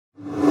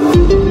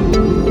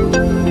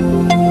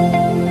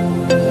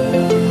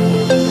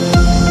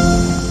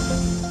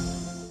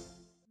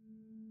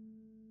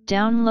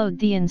Download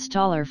the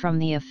installer from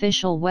the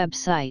official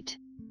website.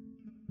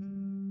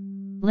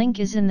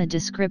 Link is in the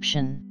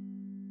description.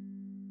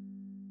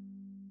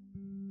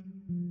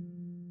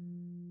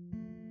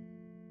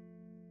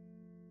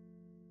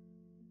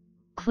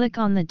 Click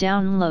on the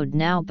Download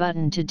Now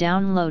button to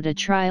download a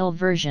trial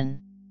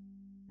version.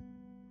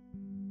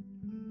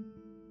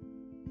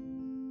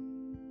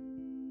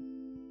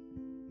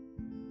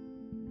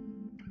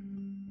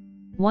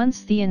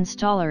 Once the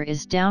installer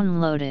is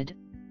downloaded,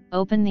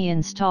 open the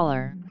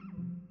installer.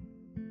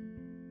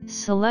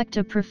 Select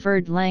a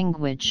preferred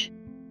language.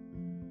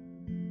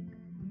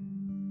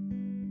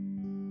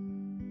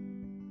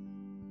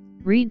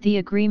 Read the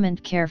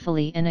agreement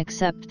carefully and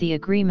accept the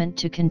agreement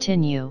to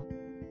continue.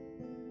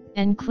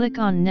 And click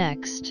on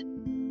Next.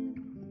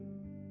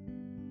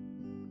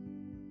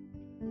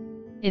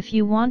 If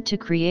you want to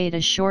create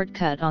a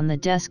shortcut on the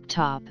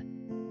desktop,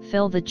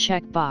 fill the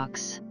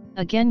checkbox.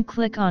 Again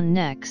click on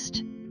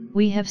Next.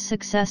 We have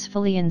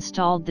successfully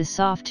installed the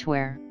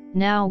software.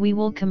 Now we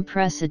will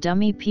compress a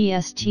dummy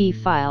PST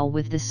file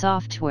with the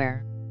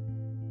software.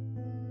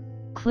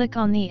 Click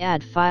on the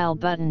Add File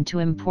button to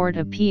import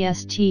a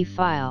PST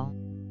file.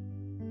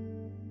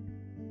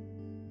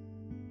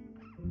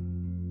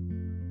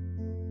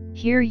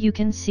 Here you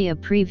can see a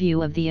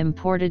preview of the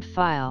imported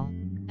file.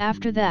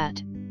 After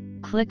that,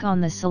 click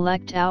on the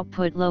Select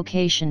Output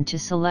Location to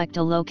select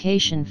a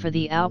location for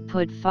the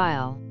output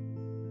file.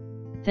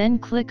 Then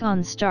click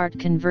on Start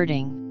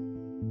Converting.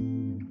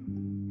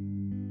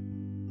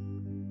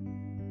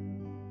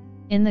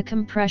 In the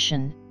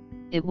compression,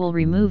 it will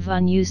remove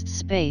unused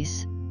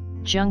space,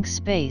 junk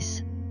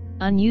space,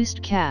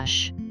 unused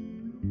cache.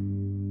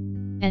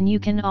 And you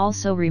can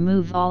also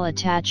remove all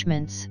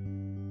attachments.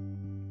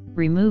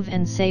 Remove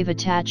and save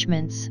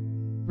attachments,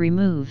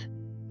 remove,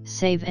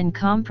 save and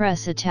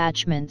compress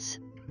attachments,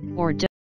 or